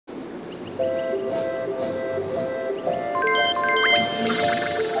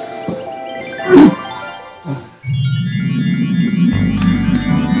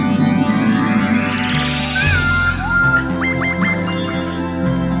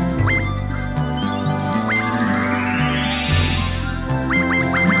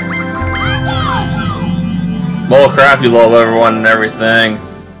Well, crap, you love everyone and everything.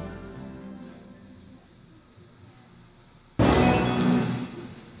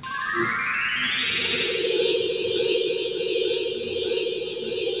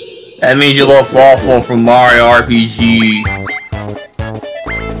 That means you love Fawful from Mario RPG.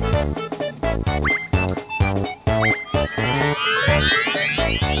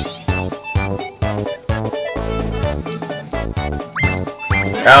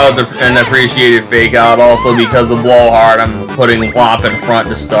 That was an appreciated fake out, also because of Blowhard. I'm putting Whop in front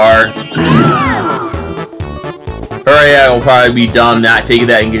to start. Hurry, I will probably be dumb not taking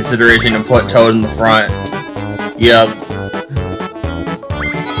that in consideration and put Toad in the front. Yep.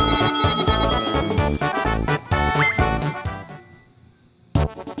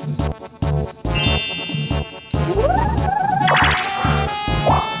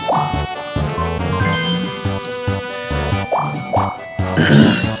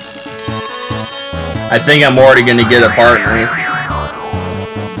 I think I'm already gonna get a partner.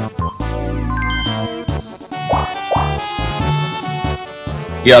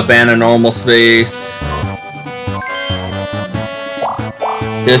 Yup, and a normal space.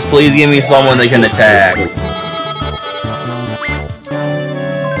 Just please give me someone that can attack.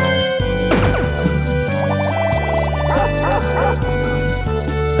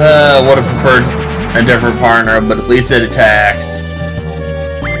 Would have preferred a different partner, but at least it attacks.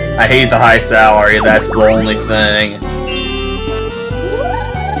 I hate the high salary, that's the only thing.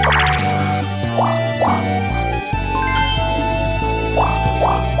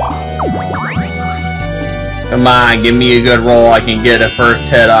 Come on, give me a good roll. I can get a first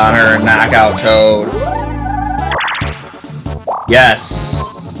hit on her and knock out Toad. Yes!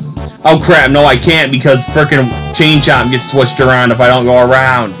 Oh crap, no I can't because frickin' Chain Chomp gets switched around if I don't go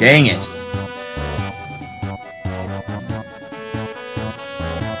around. Dang it.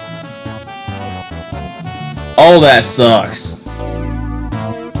 Oh, that sucks.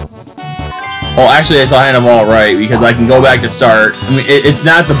 Well, actually, it's kind of alright, because I can go back to start. I mean, it's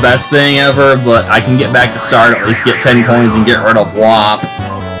not the best thing ever, but I can get back to start, at least get 10 coins and get rid of Whop.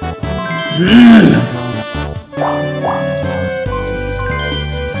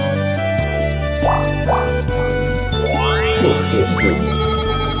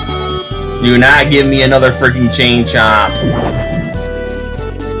 Do not give me another freaking Chain Chomp.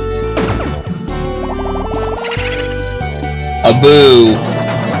 A boo.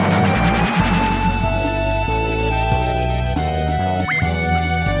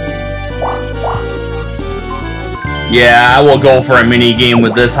 Yeah, I will go for a mini game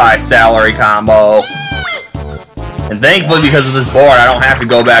with this high salary combo. And thankfully, because of this board, I don't have to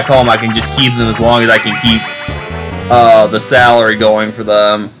go back home. I can just keep them as long as I can keep the salary going for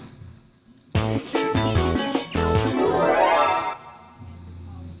them.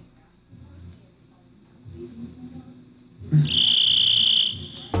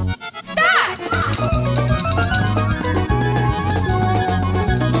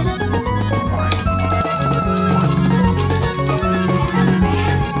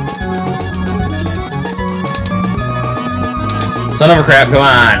 Son of a crap, come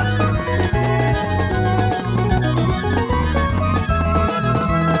on.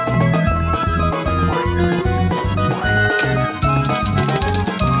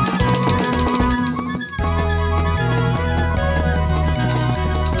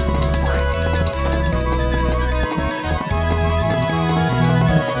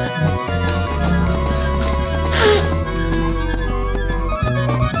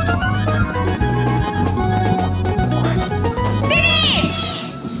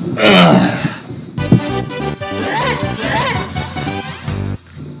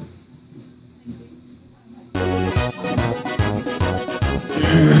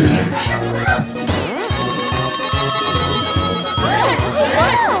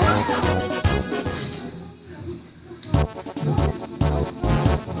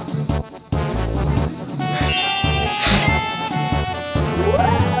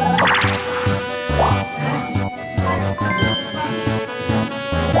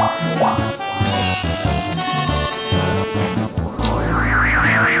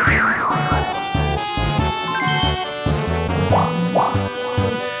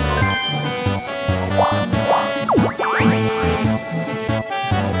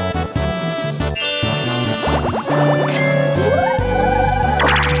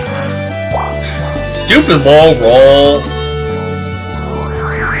 Stupid low roll.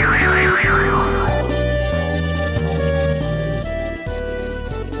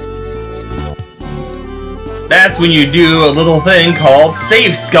 that's when you do a little thing called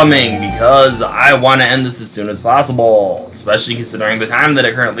save scumming, because I want to end this as soon as possible, especially considering the time that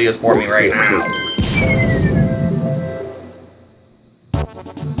it currently is for me right now.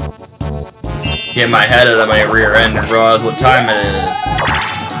 Get my head out of my rear end and realize what time it is.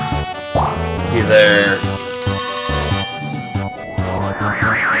 Be there.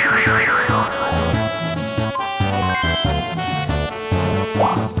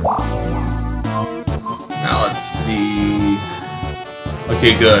 Now let's see.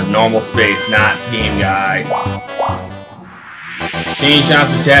 Okay, good. Normal space, not game guy. Chain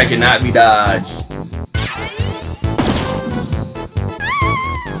Chomp's attack cannot be dodged.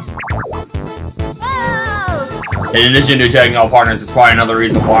 In addition to attacking all partners, it's probably another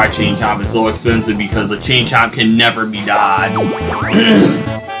reason why Chain Chomp is so expensive, because the Chain Chomp can never be dodged.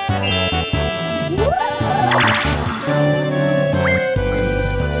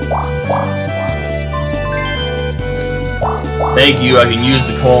 Thank you, I can use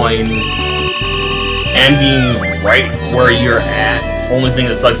the coins. And being right where you're at. Only thing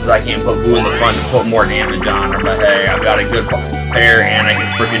that sucks is I can't put Boo in the front to put more damage on her, but hey, I've got a good pair and I can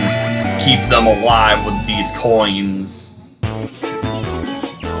freaking keep them alive with these coins.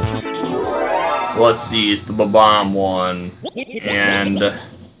 So let's see, it's the Bomb one. And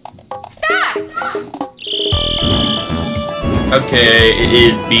Stop! okay, it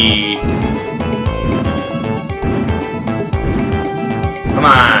is B. Come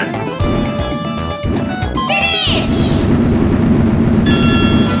on.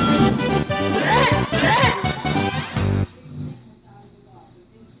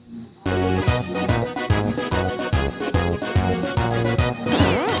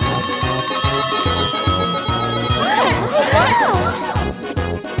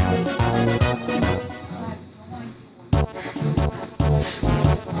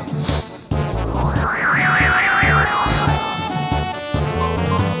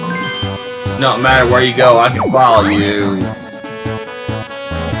 No matter where you go, I can follow you.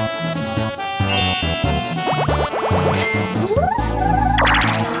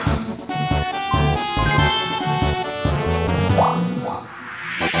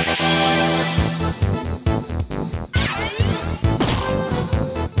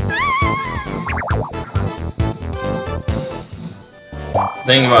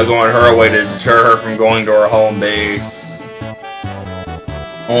 Thinking about going her way to deter her from going to her home base.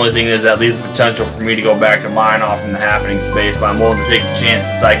 Only thing is that leaves the potential for me to go back to mine off in the happening space, but I'm willing to take the chance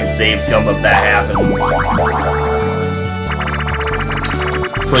since I can save some if that happens.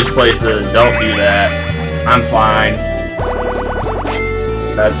 Switch places, don't do that. I'm fine.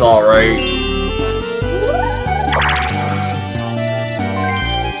 That's alright.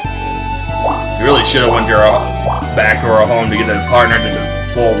 You really should have went to her, back to her home to get a partner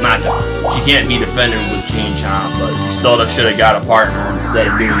to, well, not to, she can't be defended with Chain Chomp, but she still should have got a partner instead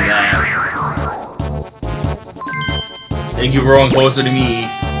of doing that. Thank you for going closer to me.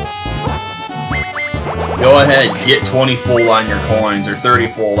 Go ahead, get 20 fold on your coins, or 30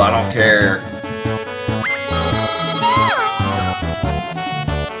 fold, I don't care.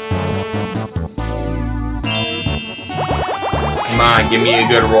 Come on, give me a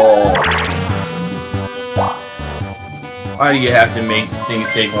good roll. Why do you have to make things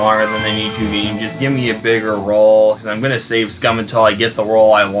take longer than they need to be? Just give me a bigger roll, because I'm going to save Scum until I get the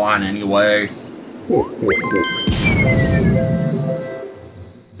roll I want anyway.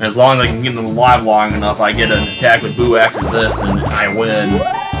 As long as I can keep them alive long enough, I get an attack with Boo after this, and I win.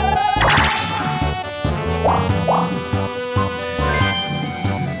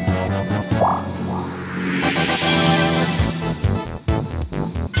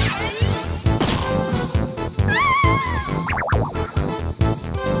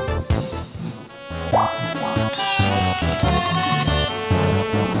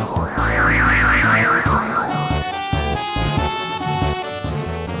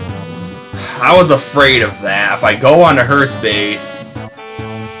 I was afraid of that. If I go onto her space,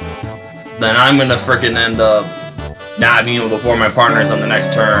 then I'm gonna frickin' end up not being able to form my partners on the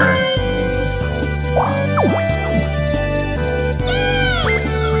next turn.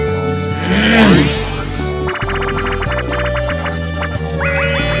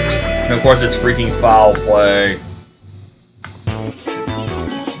 And of course it's freaking foul play.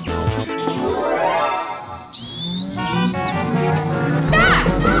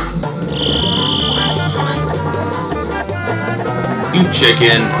 You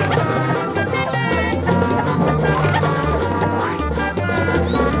chicken.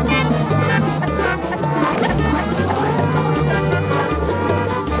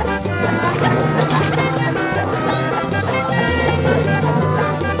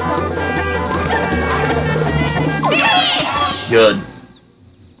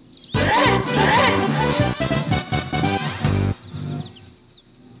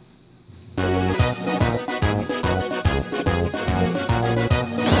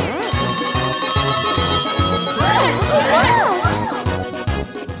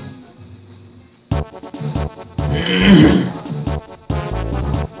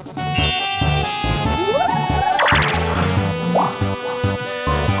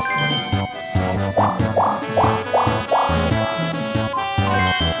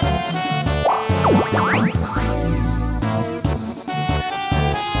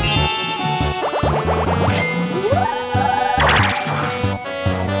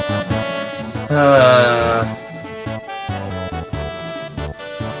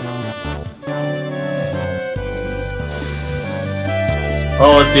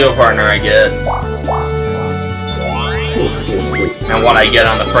 Well, let's see what partner I get. And what I get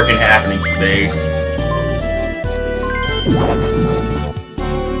on the frickin' happening space.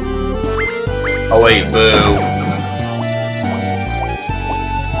 Oh wait, boo.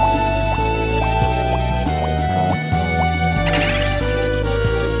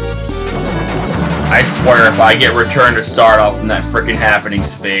 I swear if I get return to start off in that frickin' happening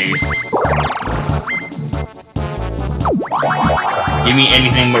space. Give me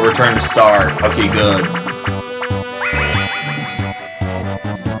anything but return to start. Okay, good.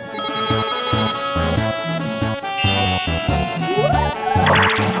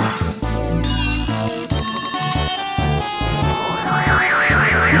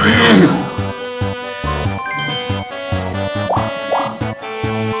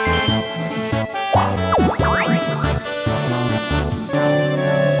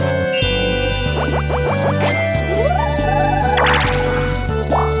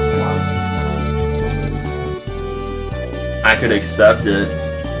 I could accept it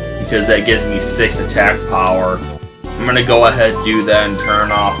because that gives me 6 attack power. I'm gonna go ahead and do that and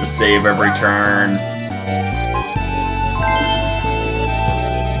turn off the save every turn.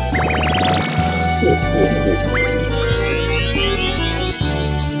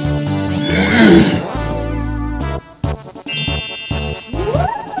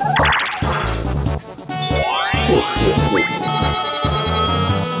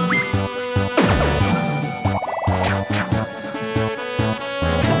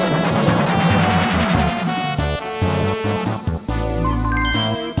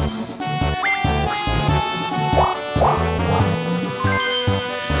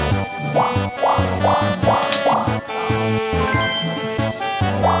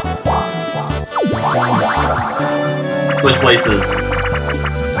 Switch places.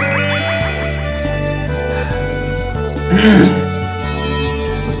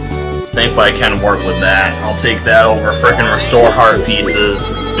 Thankfully I can work with that. I'll take that over frickin' restore heart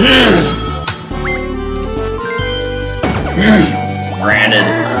pieces. Granted,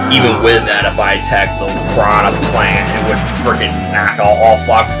 even with that, if I attacked the Piranha Plant, it would frickin' knock all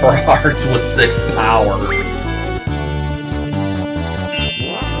 5 for hearts with 6 power.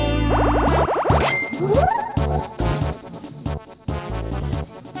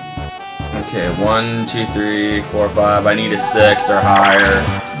 Okay, 1, 2, 3, 4, 5. I need a 6 or higher.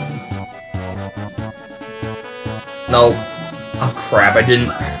 Nope. Oh crap, I didn't.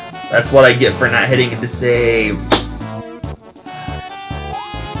 That's what I get for not hitting the save.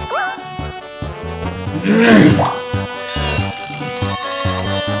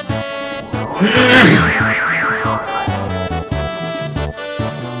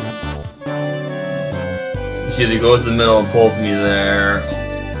 She either goes to the middle and pulls me there.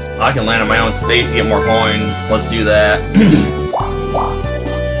 I can land on my own space to get more coins. Let's do that.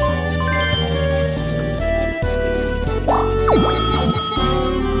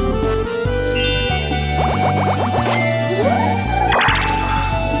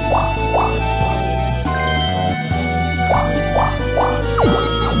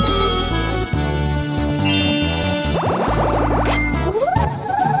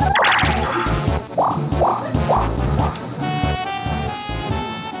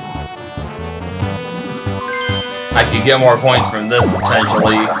 I could get more points from this,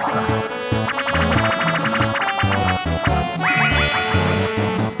 potentially.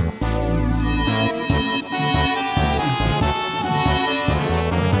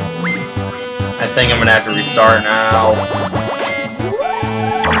 I think I'm gonna have to restart now.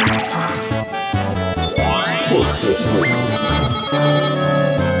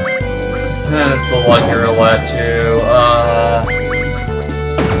 That's the lucky roulette too.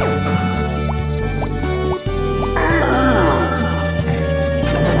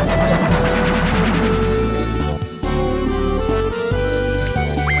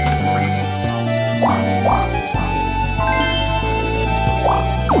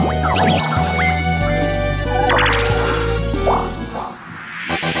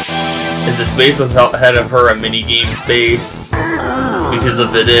 Is the space ahead of her a minigame space? Because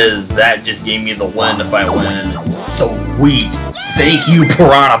if it is, that just gave me the win if I win. Sweet! Thank you,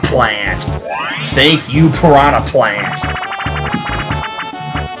 Piranha Plant. Thank you, Piranha Plant.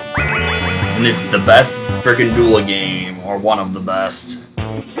 And it's the best freaking Dula game, or one of the best.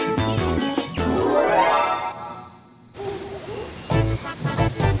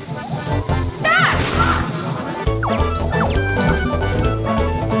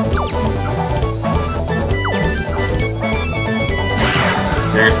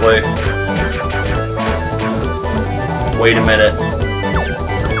 Seriously? Wait a minute.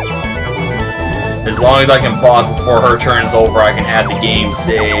 As long as I can pause before her turn's over, I can add the game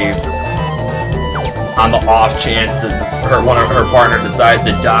save. On the off chance that one of her partner decides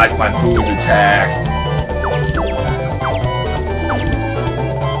to dodge my Boo's attack.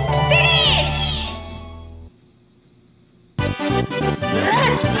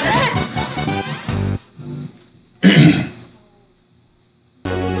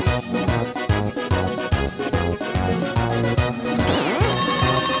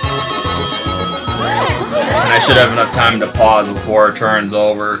 I should have enough time to pause before it turns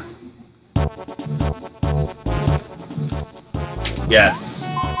over. Yes.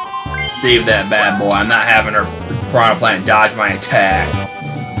 Save that bad boy. I'm not having her Piranha Plant dodge my attack.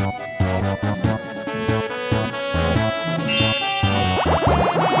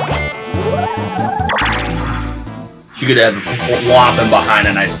 She could have had whopping behind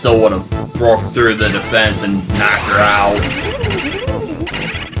and I still would have broke through the defense and knocked her out.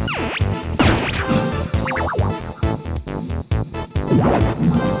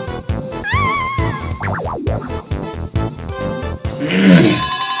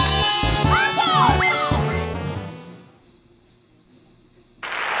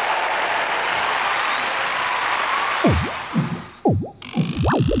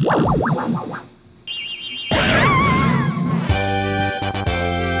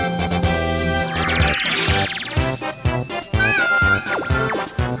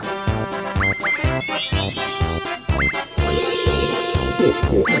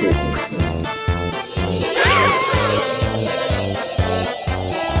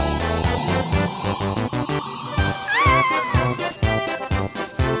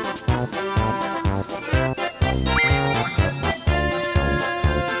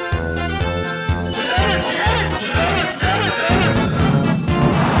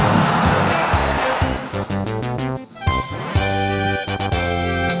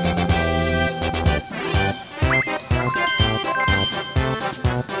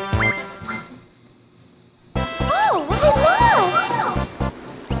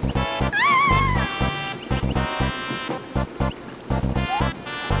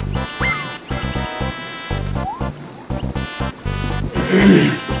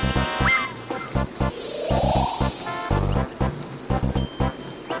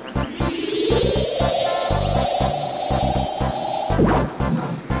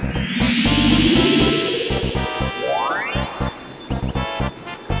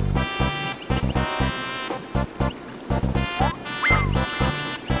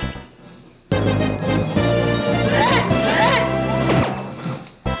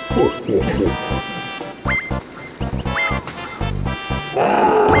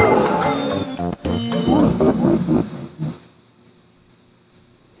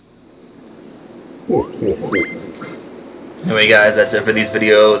 Anyway guys, that's it for these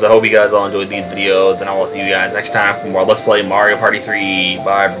videos. I hope you guys all enjoyed these videos, and I will see you guys next time for more Let's Play Mario Party 3.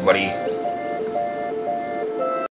 Bye everybody.